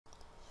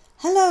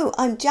Hello,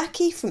 I'm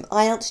Jacky from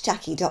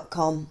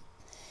IELTSJacky.com.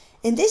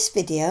 In this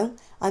video,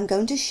 I'm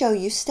going to show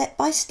you step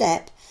by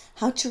step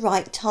how to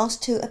write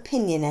Task 2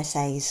 opinion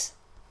essays.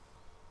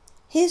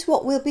 Here's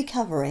what we'll be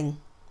covering: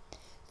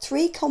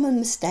 3 common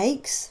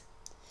mistakes,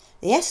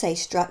 the essay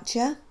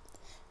structure,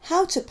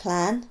 how to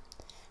plan,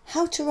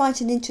 how to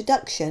write an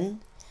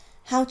introduction,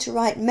 how to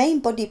write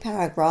main body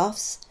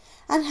paragraphs,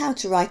 and how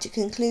to write a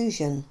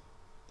conclusion.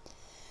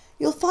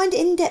 You'll find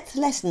in-depth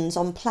lessons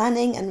on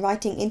planning and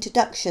writing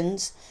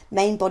introductions,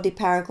 main body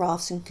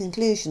paragraphs and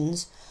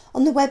conclusions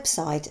on the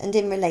website and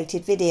in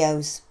related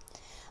videos.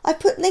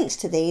 I've put links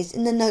to these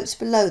in the notes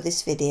below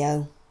this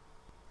video.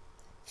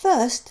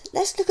 First,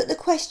 let's look at the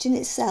question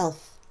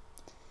itself.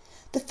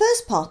 The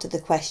first part of the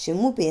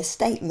question will be a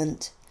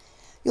statement.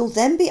 You'll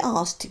then be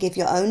asked to give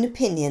your own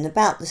opinion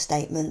about the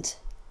statement.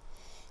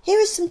 Here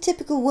is some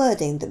typical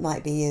wording that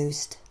might be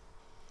used.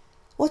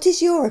 What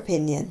is your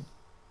opinion?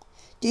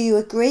 Do you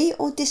agree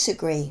or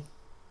disagree?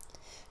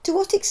 To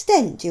what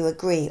extent do you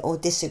agree or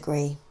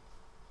disagree?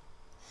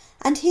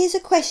 And here's a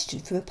question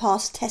from a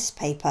past test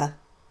paper.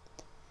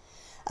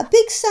 A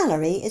big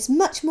salary is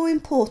much more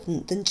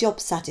important than job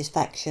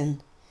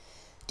satisfaction.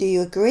 Do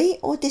you agree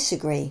or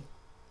disagree?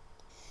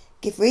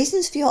 Give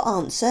reasons for your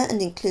answer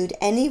and include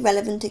any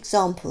relevant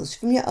examples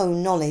from your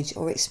own knowledge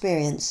or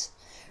experience.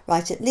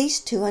 Write at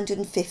least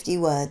 250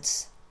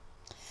 words.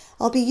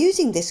 I'll be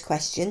using this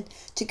question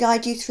to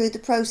guide you through the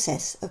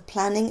process of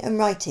planning and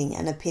writing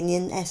an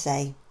opinion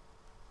essay.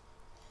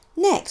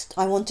 Next,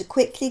 I want to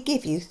quickly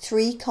give you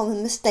 3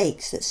 common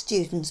mistakes that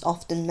students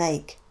often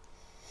make.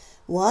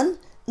 1.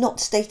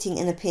 Not stating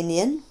an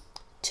opinion.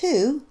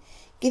 2.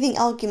 Giving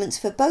arguments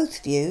for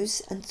both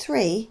views. And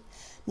 3.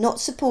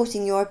 Not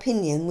supporting your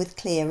opinion with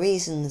clear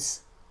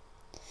reasons.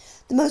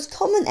 The most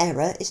common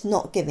error is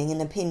not giving an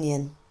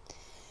opinion.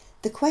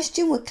 The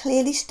question will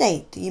clearly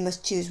state that you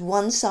must choose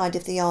one side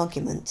of the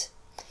argument.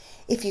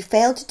 If you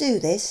fail to do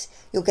this,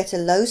 you'll get a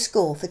low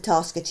score for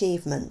task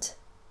achievement.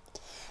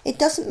 It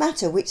doesn't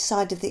matter which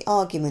side of the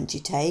argument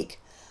you take,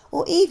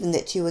 or even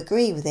that you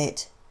agree with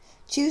it.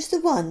 Choose the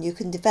one you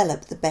can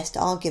develop the best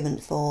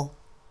argument for.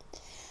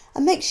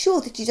 And make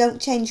sure that you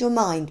don't change your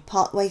mind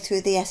partway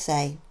through the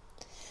essay.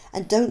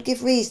 And don't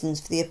give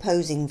reasons for the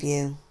opposing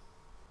view.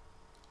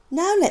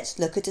 Now let's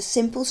look at a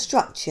simple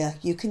structure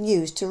you can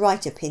use to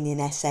write opinion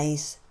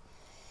essays.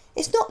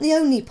 It's not the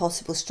only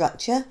possible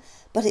structure,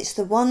 but it's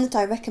the one that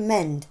I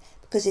recommend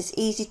because it's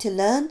easy to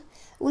learn and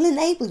will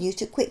enable you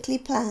to quickly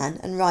plan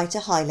and write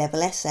a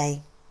high-level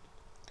essay.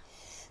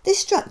 This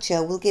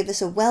structure will give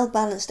us a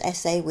well-balanced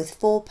essay with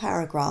 4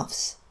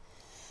 paragraphs.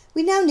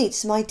 We now need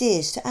some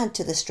ideas to add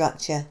to the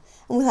structure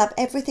and we'll have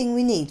everything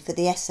we need for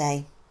the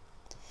essay.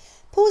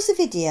 Pause the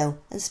video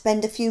and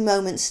spend a few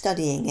moments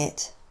studying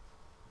it.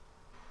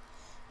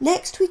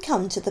 Next we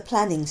come to the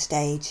planning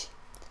stage.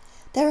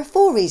 There are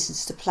 4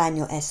 reasons to plan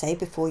your essay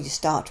before you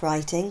start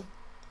writing.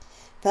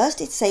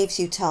 First, it saves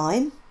you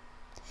time.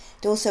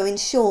 It also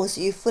ensures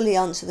that you fully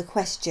answer the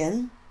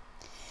question.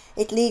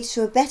 It leads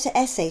to a better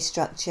essay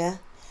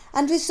structure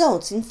and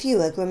results in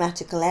fewer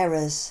grammatical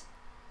errors.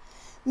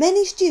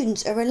 Many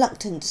students are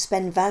reluctant to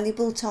spend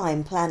valuable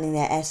time planning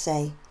their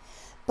essay,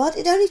 but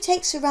it only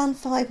takes around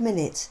 5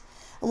 minutes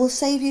and will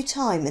save you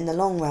time in the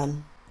long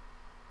run.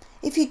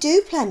 If you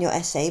do plan your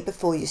essay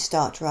before you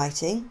start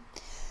writing,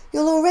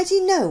 you'll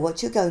already know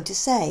what you're going to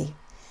say,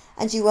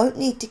 and you won't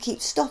need to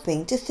keep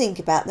stopping to think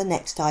about the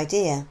next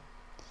idea.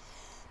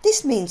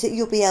 This means that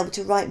you'll be able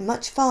to write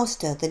much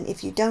faster than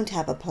if you don't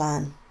have a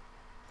plan.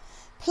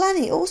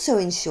 Planning also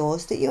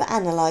ensures that you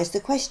analyse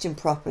the question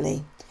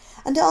properly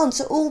and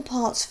answer all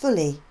parts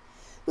fully,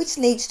 which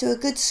leads to a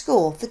good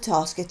score for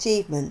task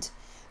achievement,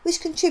 which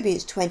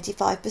contributes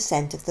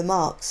 25% of the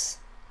marks.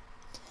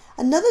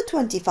 Another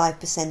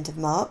 25% of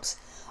marks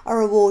are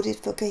awarded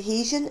for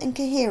cohesion and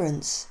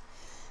coherence,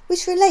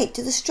 which relate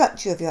to the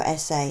structure of your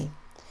essay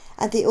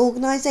and the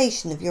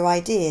organisation of your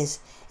ideas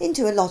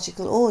into a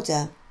logical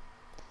order.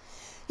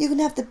 You can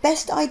have the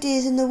best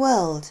ideas in the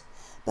world,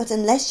 but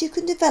unless you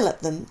can develop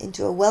them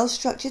into a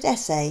well-structured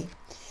essay,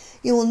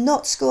 you will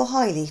not score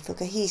highly for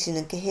cohesion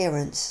and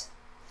coherence.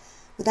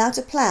 Without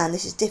a plan,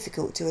 this is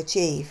difficult to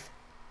achieve.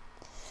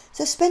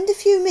 So spend a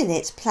few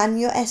minutes planning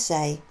your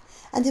essay,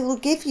 and it will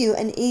give you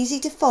an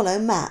easy-to-follow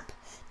map,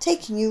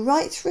 taking you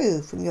right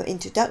through from your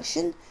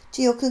introduction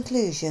to your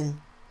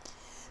conclusion.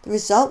 The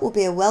result will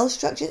be a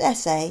well-structured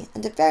essay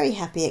and a very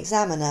happy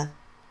examiner.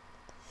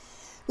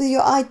 With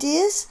your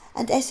ideas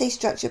and essay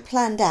structure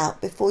planned out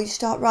before you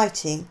start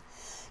writing,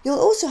 you'll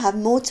also have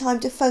more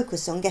time to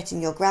focus on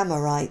getting your grammar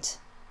right.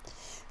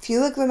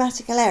 Fewer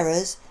grammatical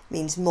errors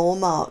means more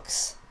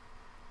marks.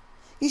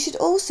 You should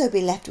also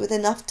be left with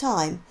enough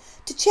time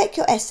to check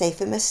your essay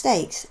for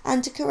mistakes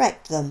and to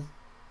correct them.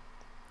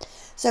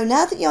 So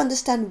now that you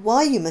understand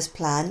why you must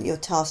plan your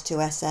Task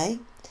 2 essay,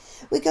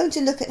 we're going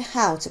to look at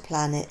how to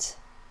plan it.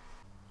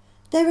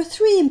 There are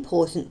 3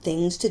 important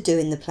things to do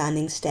in the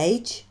planning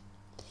stage.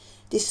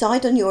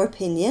 Decide on your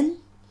opinion,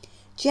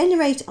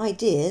 generate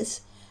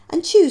ideas,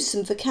 and choose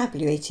some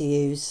vocabulary to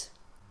use.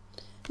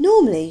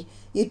 Normally,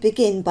 you'd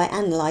begin by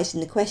analysing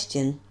the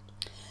question,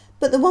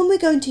 but the one we're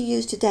going to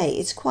use today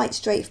is quite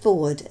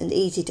straightforward and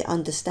easy to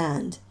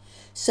understand,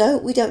 so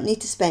we don't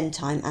need to spend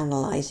time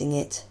analysing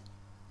it.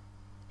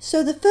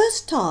 So the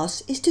first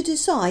task is to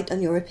decide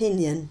on your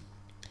opinion.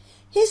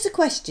 Here's the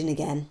question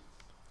again.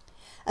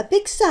 A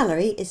big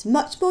salary is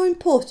much more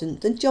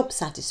important than job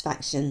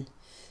satisfaction.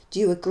 Do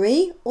you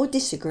agree or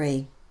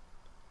disagree?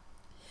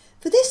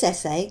 For this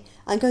essay,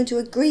 I'm going to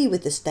agree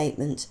with the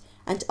statement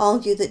and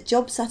argue that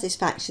job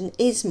satisfaction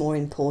is more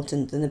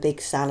important than a big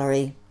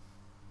salary.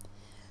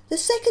 The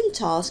second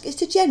task is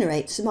to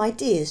generate some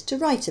ideas to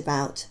write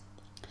about.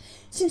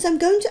 Since I'm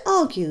going to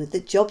argue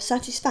that job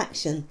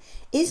satisfaction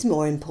is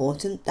more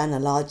important than a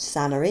large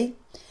salary,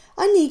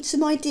 I need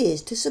some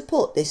ideas to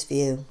support this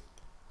view.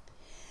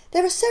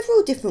 There are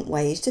several different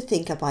ways to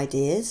think up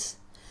ideas.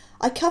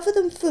 I cover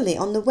them fully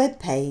on the web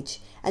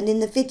page and in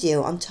the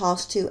video on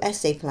Task 2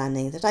 essay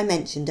planning that I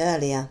mentioned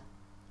earlier.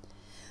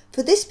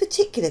 For this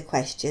particular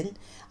question,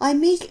 I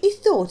immediately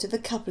thought of a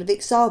couple of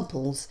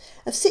examples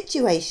of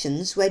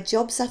situations where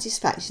job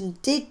satisfaction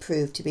did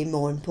prove to be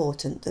more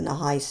important than a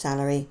high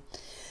salary.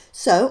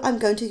 So I'm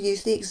going to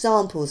use the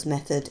examples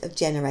method of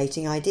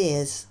generating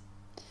ideas.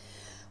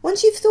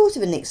 Once you've thought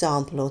of an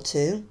example or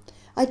two,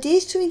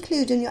 ideas to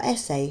include in your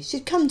essay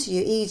should come to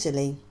you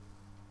easily.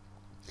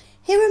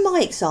 Here are my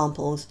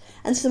examples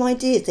and some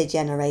ideas they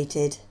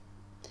generated.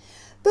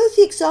 Both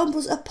the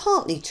examples are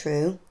partly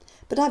true,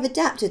 but I've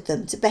adapted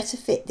them to better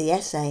fit the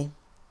essay.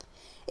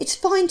 It's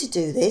fine to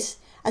do this,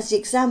 as the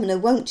examiner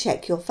won't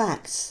check your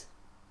facts.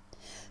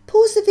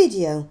 Pause the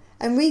video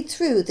and read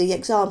through the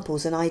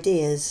examples and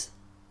ideas.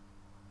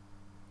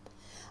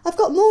 I've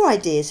got more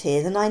ideas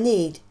here than I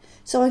need,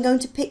 so I'm going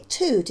to pick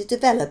two to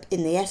develop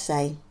in the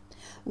essay,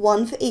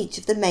 one for each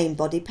of the main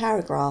body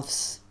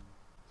paragraphs.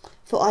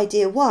 For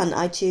idea 1,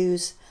 I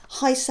choose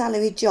high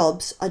salary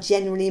jobs are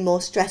generally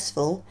more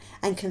stressful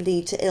and can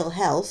lead to ill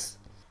health.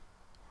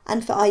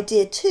 And for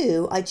idea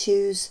 2, I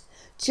choose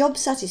job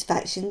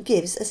satisfaction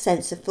gives a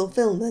sense of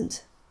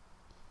fulfilment.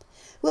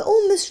 We're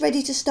almost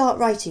ready to start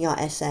writing our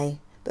essay,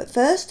 but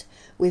first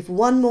we've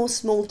one more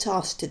small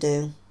task to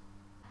do.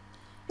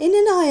 In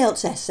an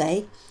IELTS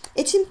essay,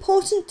 it's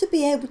important to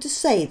be able to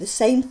say the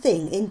same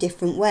thing in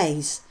different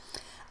ways,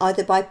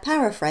 either by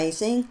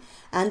paraphrasing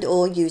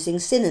and/or using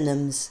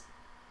synonyms.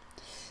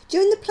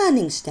 During the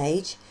planning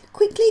stage,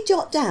 quickly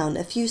jot down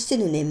a few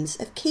synonyms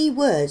of key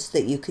words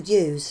that you could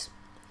use.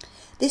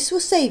 This will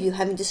save you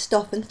having to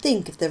stop and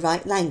think of the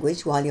right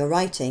language while you're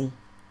writing.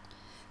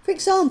 For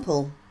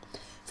example,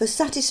 for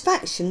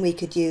satisfaction we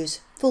could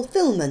use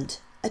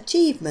fulfilment,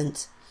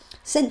 achievement,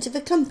 sense of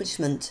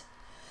accomplishment,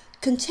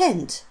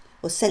 content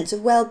or sense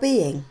of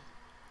well-being.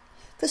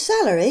 For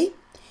salary,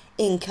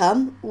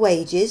 income,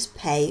 wages,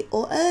 pay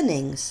or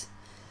earnings.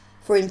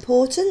 For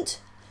important,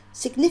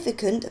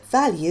 significant,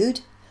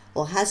 valued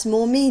or has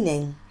more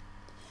meaning.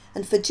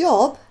 And for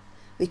job,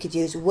 we could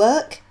use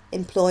work,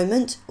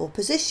 employment or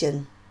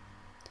position.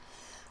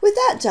 With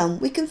that done,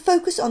 we can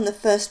focus on the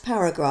first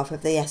paragraph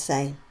of the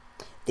essay,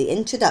 the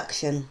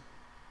introduction.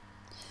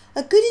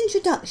 A good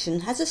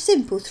introduction has a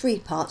simple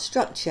three-part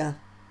structure.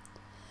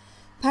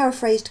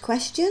 Paraphrased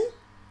question,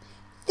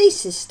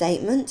 thesis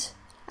statement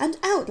and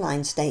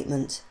outline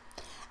statement,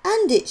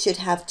 and it should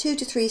have 2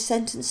 to 3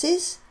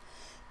 sentences,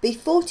 be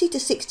 40 to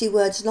 60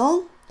 words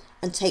long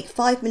and take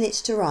 5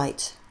 minutes to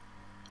write.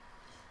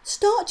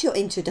 Start your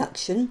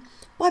introduction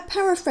by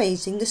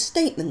paraphrasing the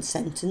statement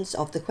sentence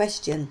of the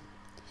question.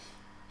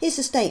 Here's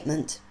the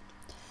statement.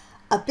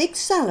 A big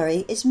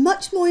salary is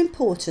much more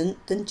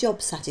important than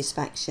job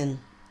satisfaction.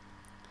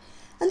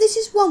 And this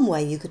is one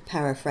way you could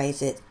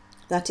paraphrase it,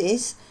 that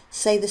is,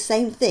 say the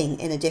same thing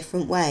in a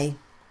different way.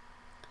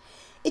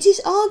 It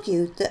is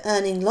argued that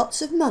earning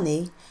lots of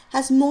money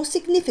has more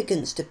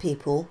significance to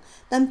people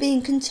than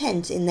being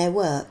content in their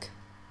work.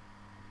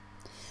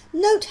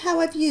 Note how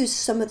I've used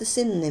some of the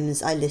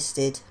synonyms I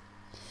listed,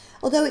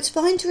 although it's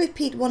fine to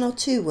repeat 1 or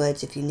 2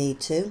 words if you need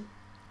to.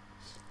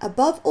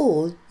 Above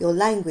all, your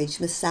language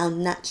must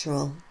sound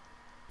natural.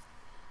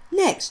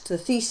 Next, the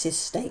thesis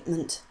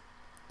statement.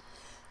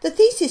 The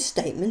thesis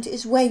statement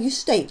is where you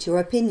state your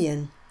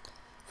opinion.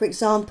 For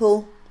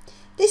example,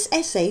 this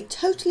essay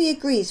totally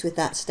agrees with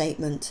that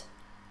statement.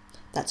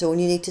 That's all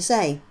you need to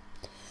say.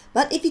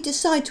 But if you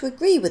decide to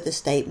agree with the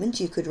statement,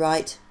 you could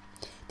write,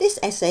 this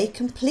essay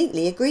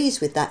completely agrees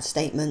with that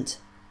statement.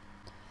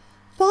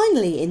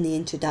 Finally, in the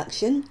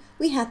introduction,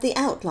 we have the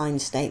outline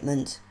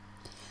statement,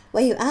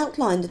 where you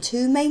outline the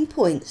 2 main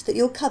points that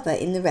you'll cover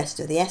in the rest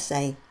of the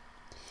essay.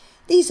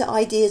 These are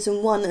ideas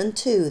in 1 and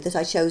 2 that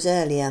I chose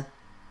earlier.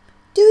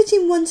 Do it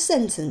in 1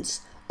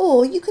 sentence,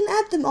 or you can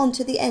add them on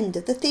to the end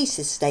of the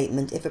thesis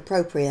statement if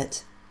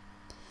appropriate.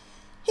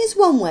 Here's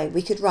one way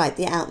we could write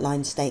the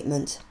outline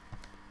statement.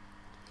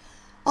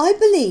 I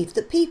believe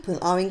that people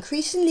are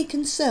increasingly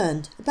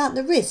concerned about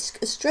the risk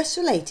of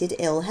stress-related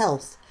ill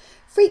health,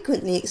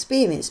 frequently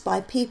experienced by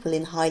people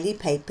in highly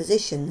paid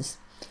positions,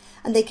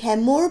 and they care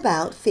more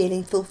about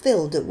feeling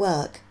fulfilled at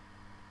work.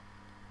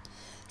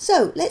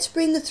 So let's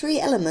bring the 3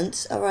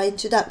 elements of our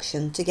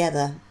introduction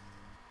together.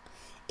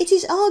 It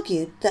is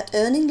argued that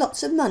earning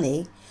lots of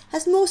money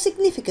has more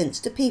significance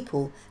to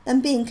people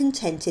than being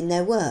content in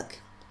their work.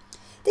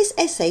 This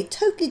essay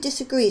totally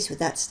disagrees with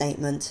that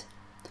statement.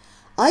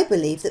 I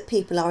believe that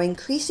people are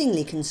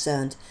increasingly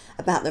concerned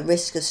about the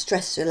risk of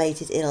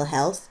stress-related ill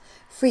health,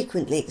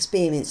 frequently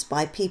experienced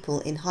by people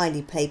in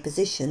highly paid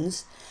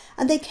positions,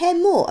 and they care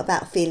more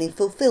about feeling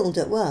fulfilled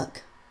at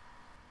work.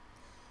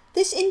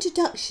 This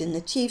introduction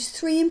achieves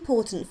 3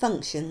 important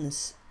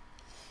functions.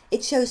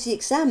 It shows the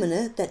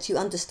examiner that you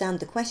understand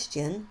the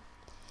question,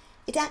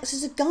 it acts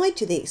as a guide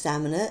to the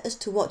examiner as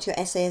to what your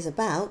essay is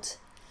about,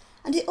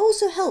 and it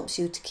also helps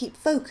you to keep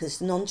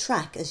focused and on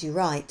track as you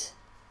write.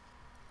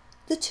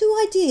 The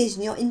 2 ideas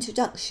in your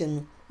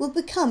introduction will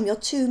become your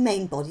 2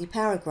 main body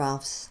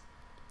paragraphs.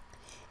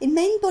 In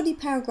main body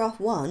paragraph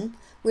 1,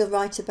 we'll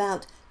write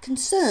about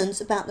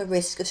concerns about the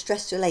risk of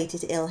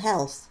stress-related ill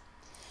health,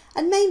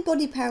 and main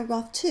body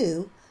paragraph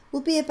 2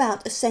 will be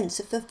about a sense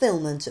of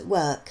fulfillment at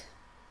work.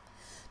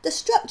 The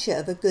structure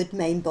of a good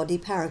main body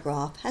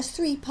paragraph has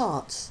 3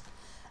 parts: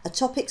 a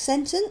topic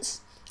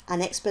sentence,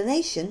 an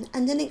explanation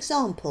and an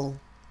example.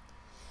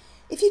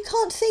 If you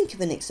can't think of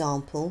an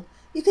example,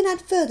 you can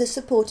add further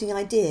supporting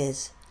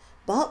ideas,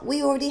 but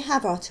we already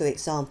have our 2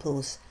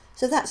 examples,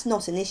 so that's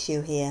not an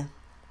issue here.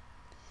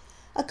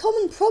 A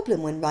common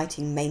problem when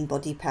writing main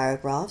body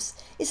paragraphs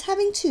is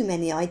having too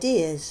many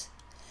ideas.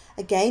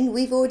 Again,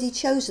 we've already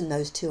chosen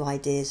those 2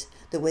 ideas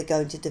that we're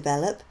going to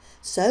develop,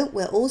 so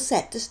we're all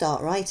set to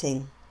start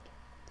writing.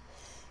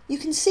 You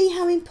can see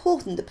how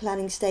important the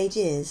planning stage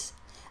is,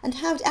 and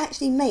how it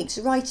actually makes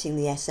writing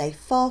the essay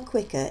far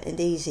quicker and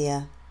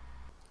easier.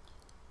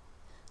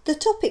 The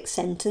topic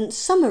sentence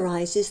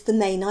summarises the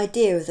main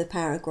idea of the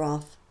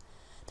paragraph.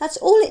 That's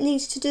all it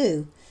needs to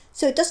do,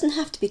 so it doesn't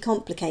have to be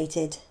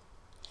complicated.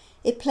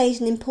 It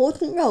plays an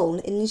important role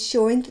in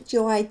ensuring that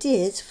your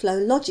ideas flow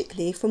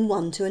logically from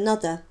one to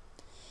another.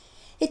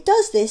 It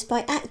does this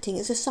by acting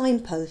as a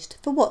signpost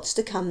for what's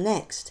to come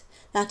next,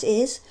 that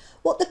is,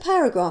 what the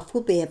paragraph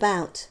will be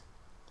about.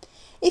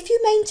 If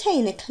you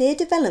maintain a clear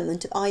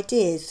development of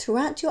ideas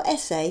throughout your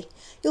essay,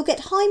 you'll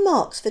get high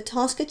marks for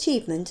task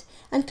achievement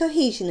and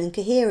cohesion and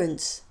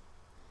coherence.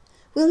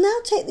 We'll now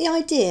take the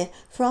idea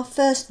for our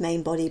first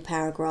main body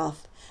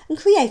paragraph and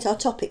create our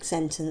topic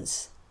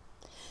sentence.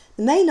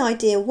 The main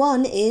idea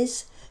 1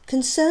 is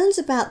concerns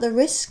about the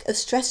risk of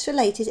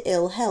stress-related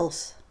ill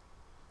health.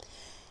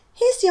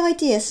 Here's the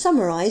idea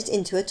summarised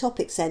into a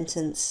topic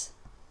sentence.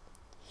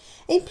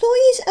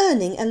 Employees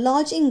earning a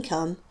large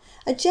income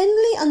are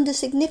generally under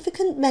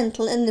significant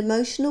mental and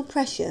emotional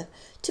pressure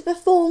to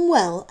perform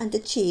well and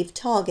achieve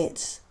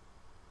targets.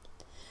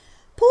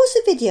 Pause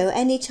the video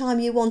any time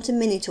you want a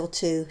minute or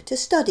 2 to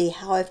study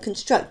how I've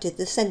constructed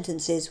the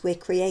sentences we're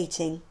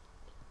creating.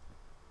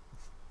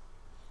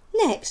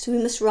 Next,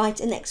 we must write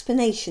an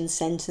explanation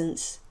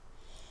sentence.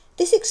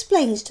 This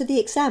explains to the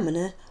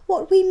examiner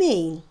what we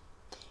mean.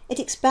 It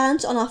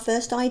expands on our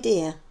first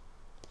idea.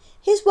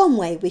 Here's one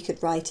way we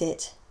could write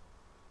it.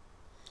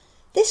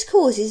 This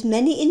causes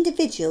many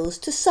individuals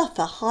to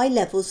suffer high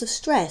levels of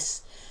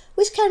stress,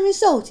 which can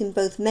result in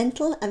both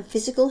mental and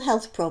physical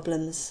health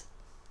problems.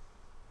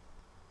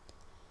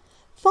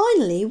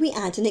 Finally, we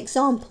add an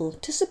example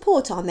to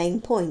support our main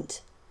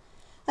point.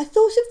 I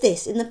thought of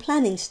this in the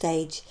planning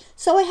stage,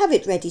 so I have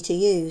it ready to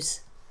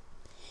use.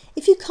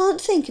 If you can't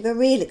think of a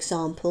real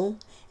example,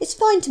 it's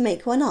fine to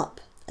make one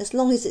up, as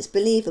long as it's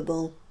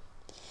believable.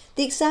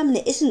 The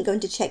examiner isn't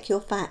going to check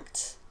your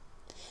facts.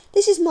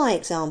 This is my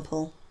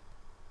example.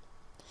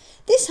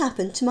 This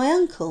happened to my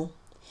uncle.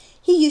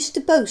 He used to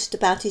boast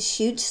about his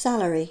huge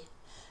salary,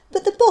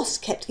 but the boss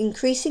kept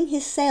increasing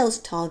his sales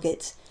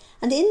targets,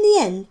 and in the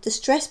end the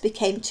stress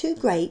became too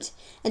great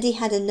and he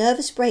had a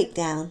nervous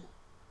breakdown.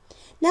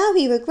 Now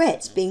he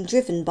regrets being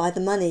driven by the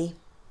money.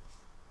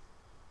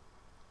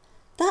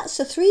 That's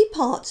the 3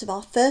 parts of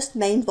our first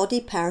main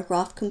body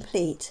paragraph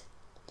complete.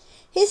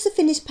 Here's the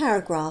finished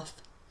paragraph.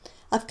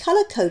 I've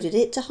colour-coded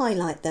it to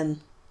highlight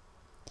them.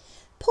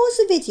 Pause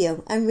the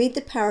video and read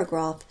the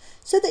paragraph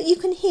so that you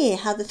can hear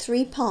how the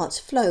 3 parts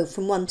flow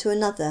from one to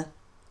another.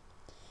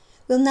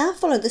 We'll now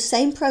follow the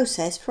same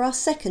process for our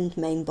second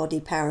main body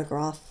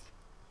paragraph.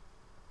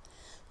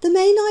 The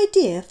main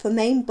idea for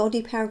main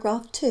body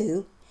paragraph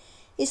 2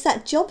 is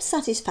that job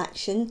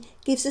satisfaction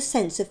gives a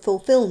sense of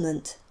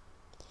fulfillment.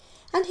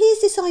 And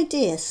here's this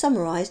idea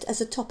summarised as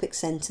a topic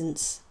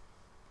sentence.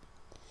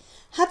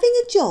 Having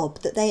a job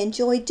that they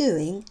enjoy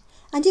doing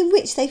and in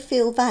which they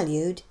feel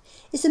valued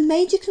is a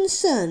major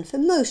concern for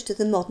most of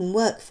the modern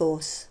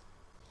workforce.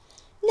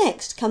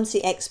 Next comes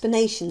the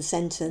explanation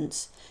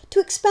sentence to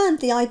expand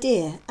the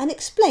idea and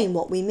explain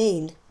what we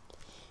mean.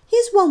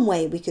 Here's one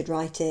way we could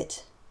write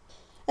it.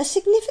 A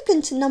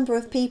significant number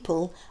of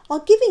people are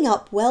giving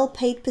up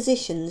well-paid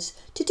positions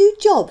to do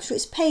jobs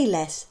which pay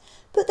less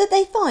but that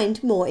they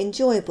find more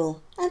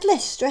enjoyable and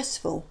less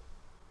stressful.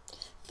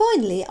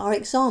 Finally, our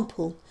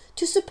example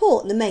to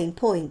support the main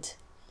point.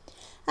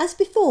 As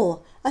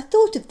before, I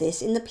thought of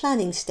this in the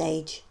planning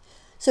stage,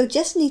 so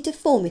just need to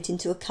form it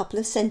into a couple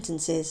of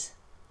sentences.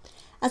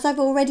 As I've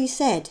already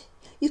said,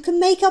 You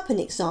can make up an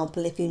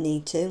example if you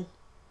need to.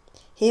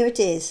 Here it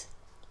is.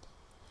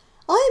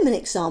 I am an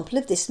example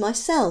of this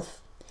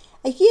myself.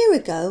 A year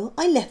ago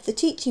I left the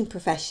teaching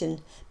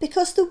profession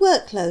because the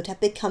workload had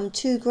become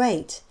too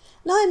great,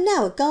 and I am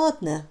now a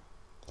gardener.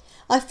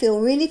 I feel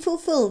really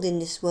fulfilled in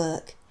this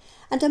work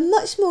and am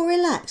much more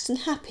relaxed and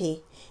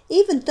happy,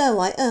 even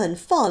though I earn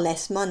far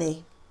less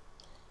money.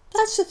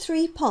 That's the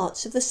 3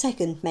 parts of the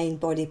second main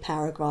body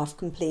paragraph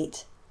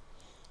complete.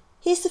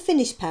 Here's the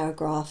finished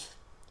paragraph.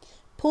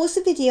 Pause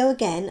the video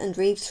again and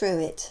read through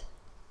it.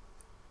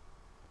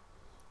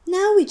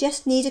 Now we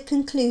just need a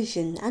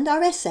conclusion and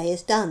our essay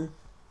is done.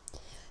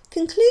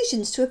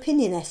 Conclusions to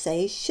opinion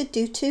essays should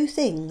do 2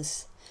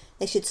 things.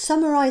 They should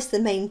summarise the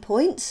main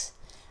points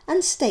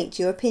and state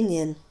your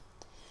opinion.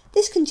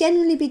 This can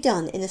generally be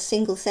done in a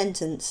single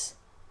sentence.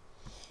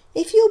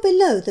 If you're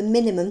below the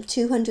minimum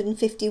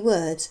 250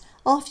 words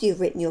after you've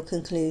written your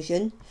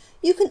conclusion,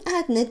 you can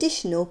add an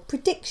additional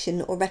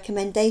prediction or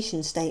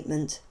recommendation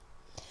statement.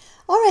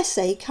 Our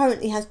essay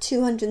currently has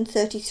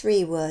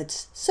 233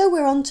 words, so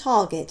we're on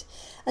target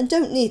and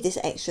don't need this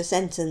extra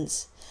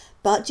sentence.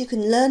 But you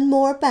can learn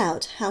more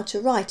about how to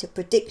write a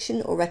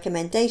prediction or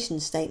recommendation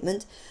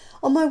statement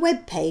on my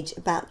webpage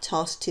about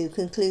Task 2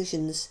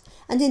 conclusions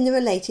and in the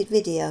related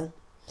video.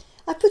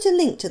 I put a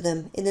link to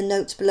them in the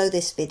notes below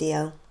this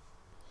video.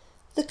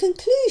 The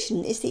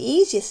conclusion is the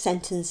easiest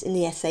sentence in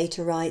the essay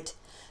to write,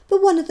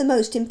 but one of the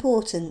most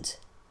important.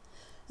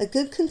 A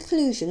good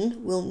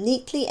conclusion will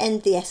neatly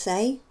end the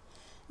essay,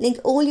 link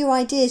all your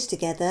ideas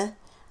together,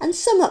 and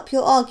sum up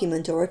your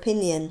argument or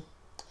opinion.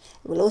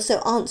 It will also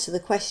answer the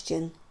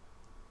question.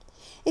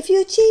 If you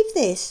achieve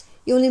this,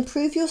 you'll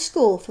improve your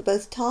score for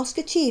both task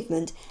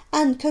achievement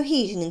and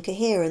cohesion and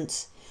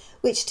coherence,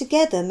 which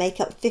together make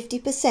up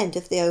 50%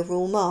 of the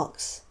overall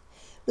marks.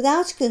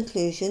 Without a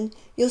conclusion,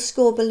 you'll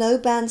score below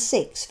band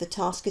 6 for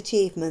task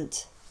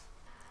achievement.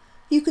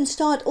 You can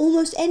start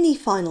almost any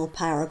final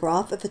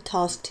paragraph of a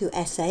Task 2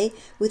 essay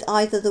with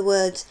either the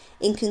words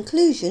 "in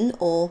conclusion"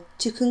 or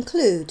 "to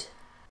conclude."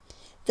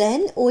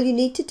 Then all you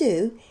need to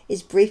do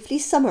is briefly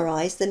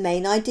summarise the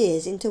main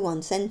ideas into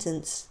one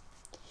sentence.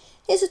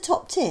 Here's a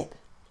top tip.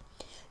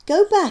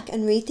 Go back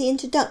and read the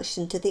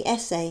introduction to the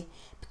essay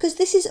because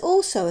this is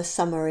also a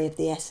summary of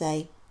the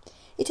essay.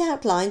 It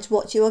outlines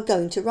what you are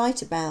going to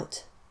write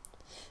about.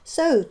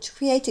 So, to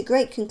create a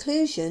great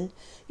conclusion,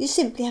 you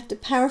simply have to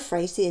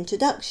paraphrase the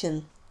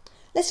introduction.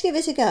 Let's give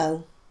it a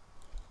go.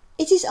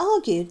 It is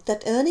argued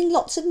that earning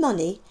lots of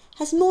money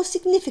has more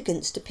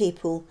significance to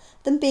people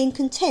than being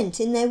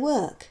content in their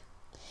work.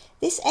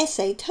 This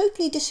essay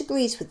totally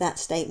disagrees with that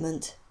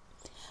statement.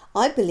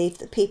 I believe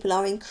that people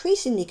are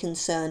increasingly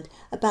concerned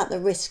about the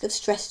risk of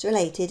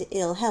stress-related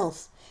ill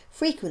health,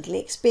 frequently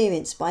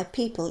experienced by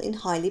people in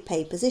highly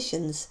paid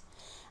positions,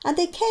 and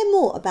they care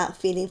more about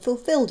feeling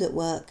fulfilled at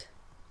work.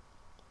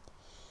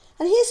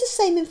 And here's the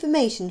same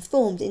information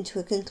formed into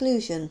a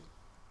conclusion.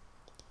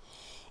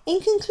 In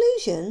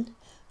conclusion,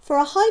 for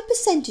a high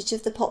percentage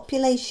of the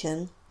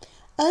population,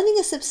 earning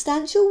a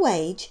substantial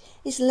wage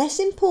is less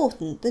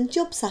important than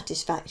job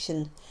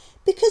satisfaction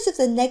because of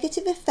the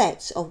negative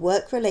effects of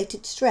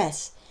work-related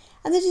stress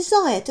and the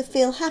desire to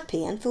feel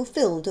happy and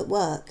fulfilled at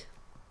work.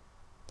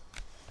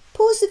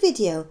 Pause the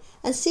video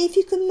and see if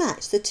you can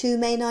match the 2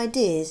 main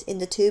ideas in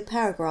the 2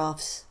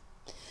 paragraphs.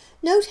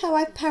 Note how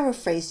I've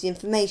paraphrased the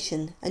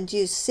information and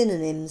used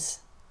synonyms.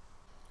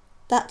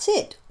 That's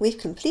it, we've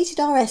completed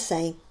our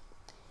essay.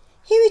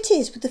 Here it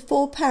is with the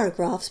 4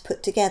 paragraphs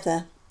put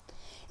together.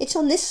 It's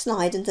on this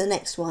slide and the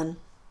next one.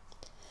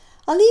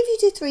 I'll leave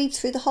you to read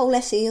through the whole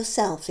essay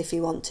yourself if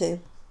you want to.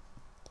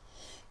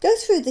 Go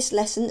through this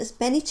lesson as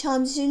many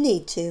times as you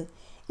need to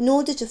in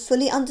order to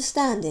fully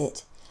understand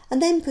it,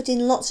 and then put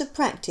in lots of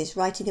practice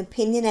writing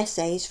opinion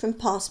essays from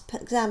past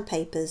exam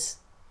papers.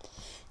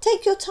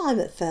 Take your time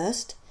at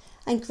first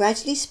and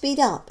gradually speed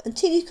up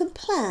until you can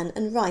plan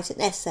and write an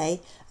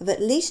essay of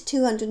at least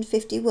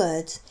 250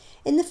 words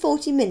in the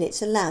 40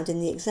 minutes allowed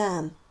in the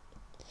exam.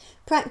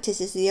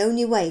 Practice is the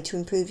only way to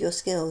improve your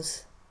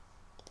skills.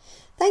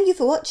 Thank you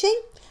for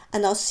watching,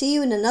 and I'll see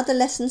you in another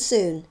lesson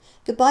soon.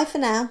 Goodbye for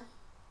now.